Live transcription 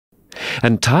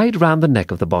and tied round the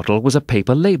neck of the bottle was a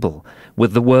paper label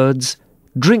with the words,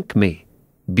 "Drink me,"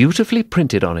 beautifully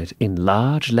printed on it in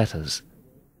large letters.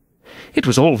 It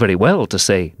was all very well to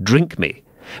say, "Drink me,"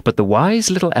 but the wise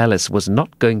little Alice was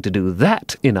not going to do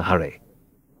that in a hurry.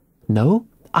 "No,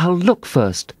 I'll look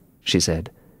first," she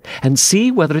said, "and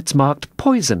see whether it's marked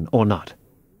poison or not."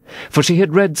 For she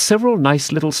had read several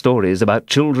nice little stories about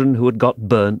children who had got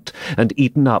burnt and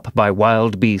eaten up by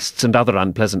wild beasts and other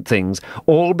unpleasant things,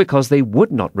 all because they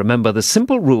would not remember the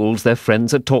simple rules their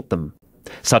friends had taught them,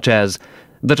 such as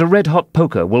that a red-hot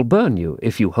poker will burn you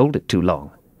if you hold it too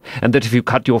long, and that if you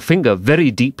cut your finger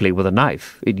very deeply with a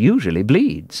knife, it usually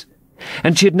bleeds.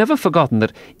 And she had never forgotten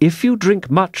that if you drink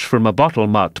much from a bottle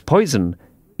marked poison,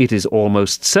 it is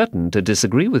almost certain to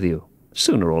disagree with you,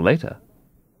 sooner or later.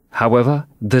 However,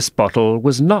 this bottle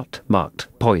was not marked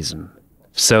poison,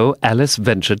 so Alice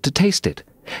ventured to taste it,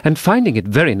 and finding it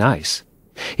very nice,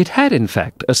 it had in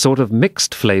fact a sort of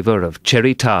mixed flavour of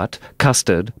cherry tart,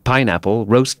 custard, pineapple,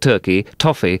 roast turkey,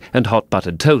 toffee, and hot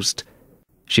buttered toast,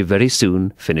 she very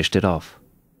soon finished it off.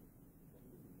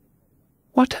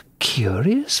 "What a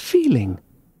curious feeling,"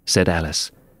 said Alice.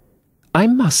 "I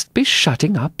must be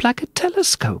shutting up like a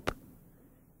telescope."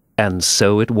 And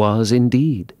so it was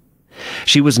indeed.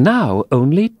 She was now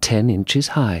only 10 inches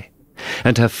high,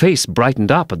 and her face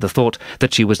brightened up at the thought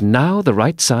that she was now the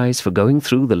right size for going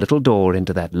through the little door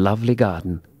into that lovely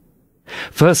garden.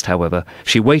 First, however,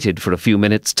 she waited for a few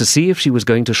minutes to see if she was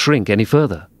going to shrink any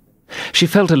further. She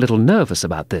felt a little nervous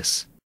about this,